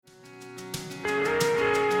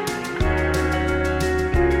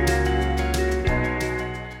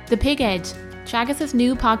The Pig Edge, Teagasc's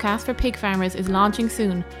new podcast for pig farmers, is launching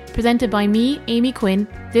soon. Presented by me, Amy Quinn,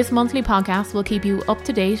 this monthly podcast will keep you up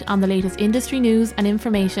to date on the latest industry news and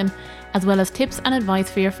information, as well as tips and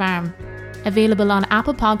advice for your farm. Available on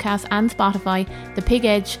Apple Podcasts and Spotify, The Pig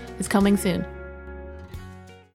Edge is coming soon.